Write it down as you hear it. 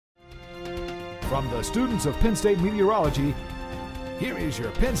From the students of Penn State Meteorology, here is your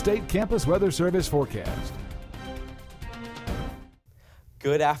Penn State Campus Weather Service forecast.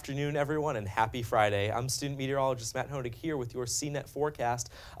 Good afternoon, everyone, and happy Friday. I'm student meteorologist Matt Hoenig here with your CNET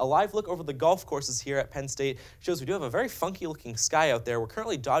forecast. A live look over the golf courses here at Penn State shows we do have a very funky-looking sky out there. We're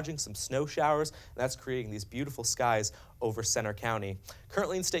currently dodging some snow showers, and that's creating these beautiful skies over Center County.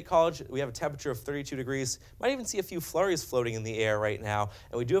 Currently in State College, we have a temperature of 32 degrees. Might even see a few flurries floating in the air right now,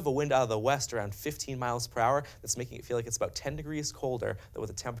 and we do have a wind out of the west around 15 miles per hour. That's making it feel like it's about 10 degrees colder than what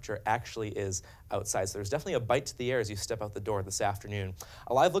the temperature actually is outside. So there's definitely a bite to the air as you step out the door this afternoon.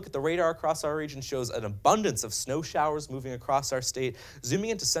 A live look at the radar across our region shows an abundance of snow showers moving across our state.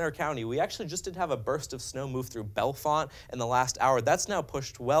 Zooming into Center County, we actually just did have a burst of snow move through Bellefonte in the last hour. That's now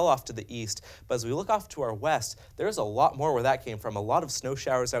pushed well off to the east, but as we look off to our west, there's a lot more where that came from. A lot of snow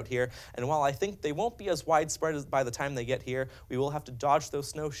showers out here, and while I think they won't be as widespread as by the time they get here, we will have to dodge those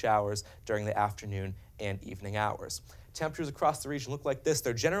snow showers during the afternoon and evening hours. Temperatures across the region look like this.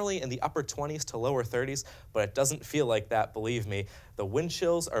 They're generally in the upper 20s to lower 30s, but it doesn't feel like that, believe me. The wind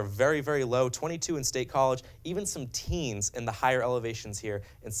chills are very, very low, 22 in State College, even some teens in the higher elevations here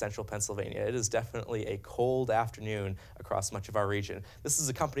in central Pennsylvania. It is definitely a cold afternoon across much of our region. This is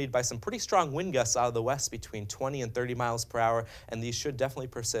accompanied by some pretty strong wind gusts out of the west between 20 and 30 miles per hour, and these should definitely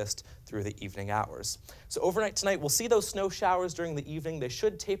persist through the evening hours. So overnight tonight, we'll see those snow showers during the evening. They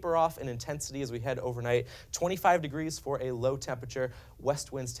should taper off in intensity as we head overnight. 25 degrees for a low temperature,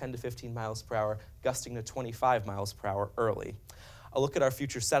 west winds 10 to 15 miles per hour, gusting to 25 miles per hour early. A look at our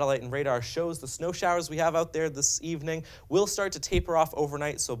future satellite and radar shows the snow showers we have out there this evening will start to taper off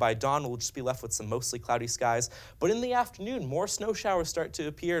overnight, so by dawn we'll just be left with some mostly cloudy skies. But in the afternoon, more snow showers start to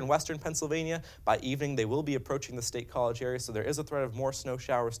appear in western Pennsylvania. By evening, they will be approaching the State College area, so there is a threat of more snow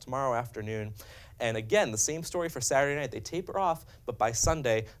showers tomorrow afternoon. And again, the same story for Saturday night. They taper off, but by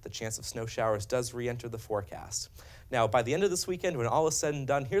Sunday, the chance of snow showers does re-enter the forecast. Now, by the end of this weekend, when all is said and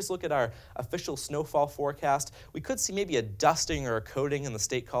done, here's a look at our official snowfall forecast. We could see maybe a dusting or a coating in the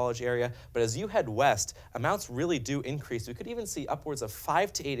State College area, but as you head west, amounts really do increase. We could even see upwards of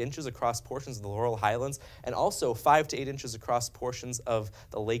 5 to 8 inches across portions of the Laurel Highlands, and also 5 to 8 inches across portions of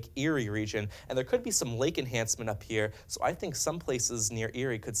the Lake Erie region. And there could be some lake enhancement up here, so I think some places near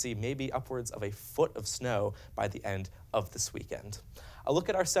Erie could see maybe upwards of a foot of snow by the end of this weekend. A look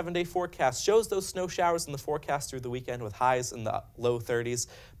at our 7-day forecast shows those snow showers in the forecast through the weekend with highs in the low 30s.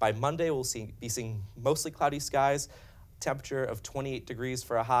 By Monday, we'll be seeing mostly cloudy skies, temperature of 28 degrees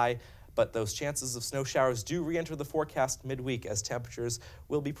for a high, but those chances of snow showers do re-enter the forecast midweek as temperatures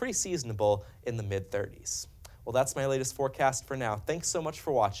will be pretty seasonable in the mid-30s. Well, that's my latest forecast for now. Thanks so much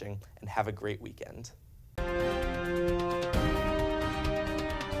for watching, and have a great weekend.